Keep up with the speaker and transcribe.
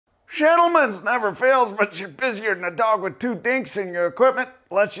Gentlemen's never fails, but you're busier than a dog with two dinks and your equipment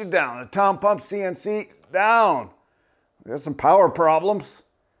lets you down. The Town Pump CNC is down. We got some power problems.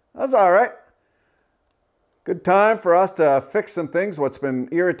 That's all right. Good time for us to fix some things, what's been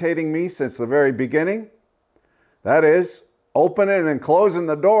irritating me since the very beginning. That is, opening and closing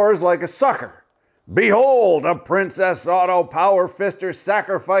the doors like a sucker. Behold, a Princess Auto Power Fister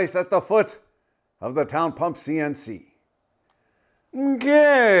sacrifice at the foot of the Town Pump CNC.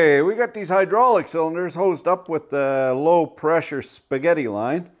 Okay, we got these hydraulic cylinders hosed up with the low pressure spaghetti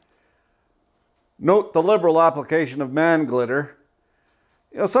line. Note the liberal application of man glitter.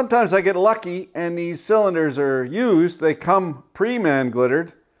 You know, sometimes I get lucky and these cylinders are used. They come pre-man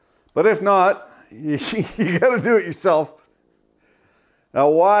glittered, but if not, you gotta do it yourself. Now,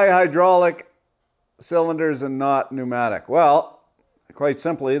 why hydraulic cylinders and not pneumatic? Well, quite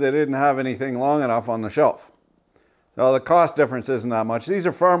simply, they didn't have anything long enough on the shelf. So the cost difference isn't that much. These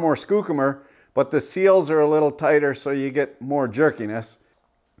are far more skookumer, but the seals are a little tighter, so you get more jerkiness.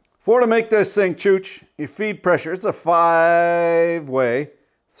 To make this thing chooch, you feed pressure. It's a 5-way,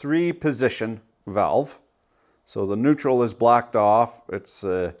 3-position valve. So the neutral is blocked off. It's,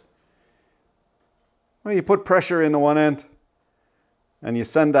 well, you put pressure into one end, and you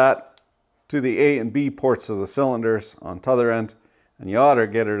send that to the A and B ports of the cylinders on the other end, and you ought to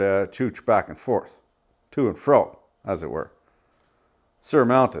get her to chooch back and forth, to and fro, as it were.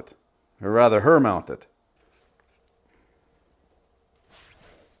 Surmounted, or rather her-mounted.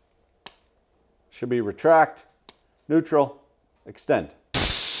 Should be retract, neutral, extend.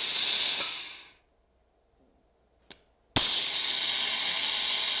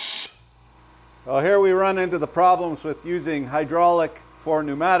 Well, here we run into the problems with using hydraulic for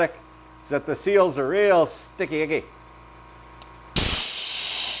pneumatic, is that the seals are real sticky icky.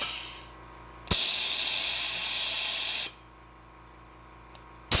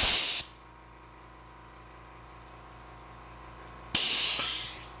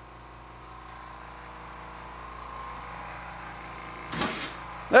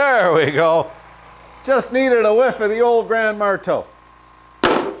 There we go. Just needed a whiff of the old Grand Marteau.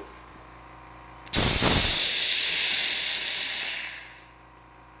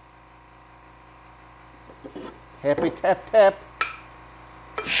 Tappy tap tap.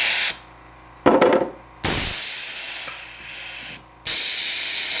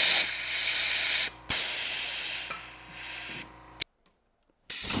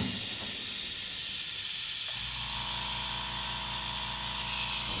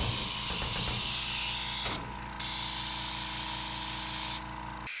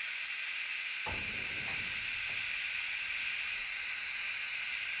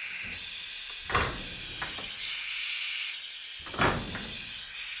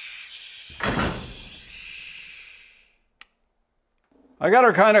 I got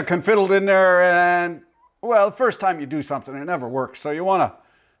her kind of confiddled in there, and well, the first time you do something, it never works. So you want to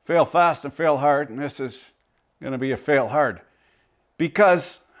fail fast and fail hard, and this is going to be a fail hard.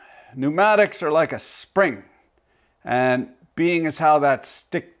 Because pneumatics are like a spring, and being as how that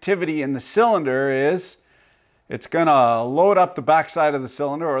sticktivity in the cylinder is, it's going to load up the back side of the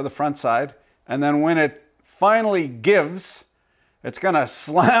cylinder or the front side, and then when it finally gives, it's going to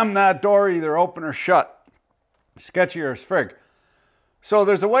slam that door either open or shut. Sketchier as frig. So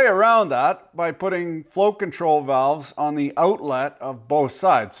there's a way around that by putting flow control valves on the outlet of both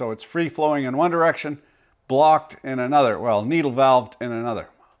sides. So it's free flowing in one direction, blocked in another. Well, needle valved in another.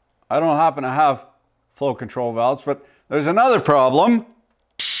 I don't happen to have flow control valves, but there's another problem.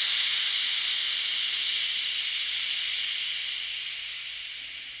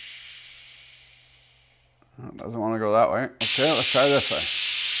 It doesn't want to go that way. Okay, let's try this way.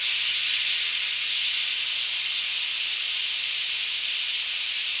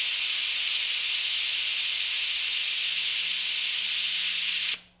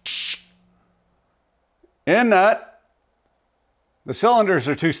 In that, the cylinders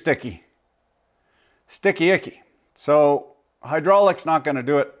are too sticky. Sticky icky. So hydraulic's not going to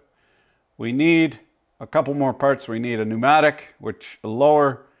do it. We need a couple more parts. We need a pneumatic, which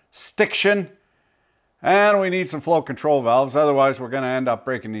lower stiction, and we need some flow control valves. Otherwise, we're going to end up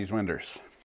breaking these winders.